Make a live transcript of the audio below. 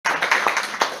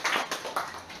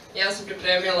Ja sam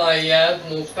pripremila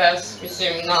jednu pesmu,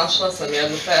 mislim, našla sam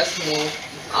jednu pesmu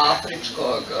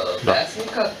afričkog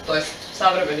pesnika, to je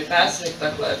savremeni pesnik,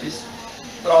 dakle, iz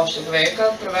prošlog veka,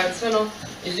 prvenstveno,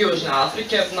 iz Južne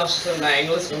Afrike, našla sam na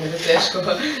engleskom, jer je teško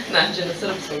naći na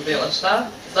srpskom bilo šta.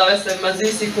 Zove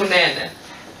se Kunene.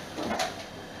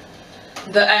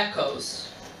 The Echoes.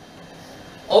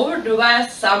 Over the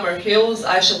vast summer hills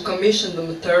I shall commission the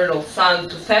maternal sun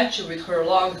to fetch you with her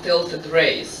long tilted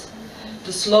rays.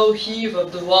 The slow heave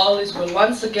of the valleys will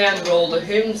once again roll the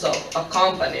hymns of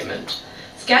accompaniment,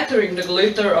 scattering the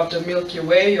glitter of the Milky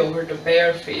Way over the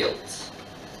bare fields.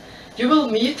 You will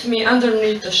meet me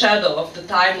underneath the shadow of the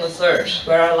timeless earth,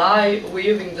 where I lie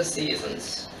weaving the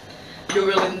seasons. You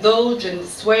will indulge in the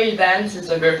sway dances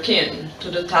of your kin,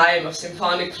 to the time of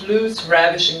symphonic flutes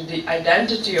ravishing the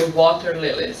identity of water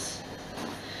lilies.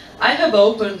 I have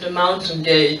opened the mountain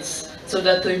gates, so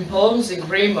that the imposing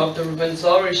rim of the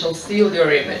Ruwenzori shall seal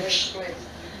your image.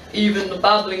 Even the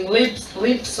bubbling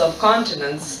lips of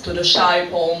continents to the shy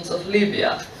palms of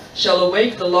Libya shall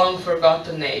awake the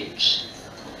long-forgotten age.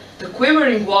 The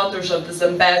quivering waters of the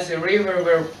Zambezi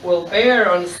River will bear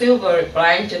on a silver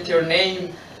blanket your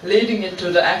name, leading it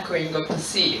to the echoing of the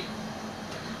sea.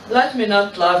 Let me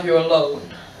not love you alone,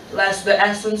 lest the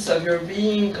essence of your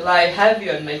being lie heavy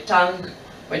on my tongue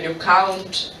when you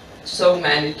count so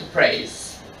many to praise.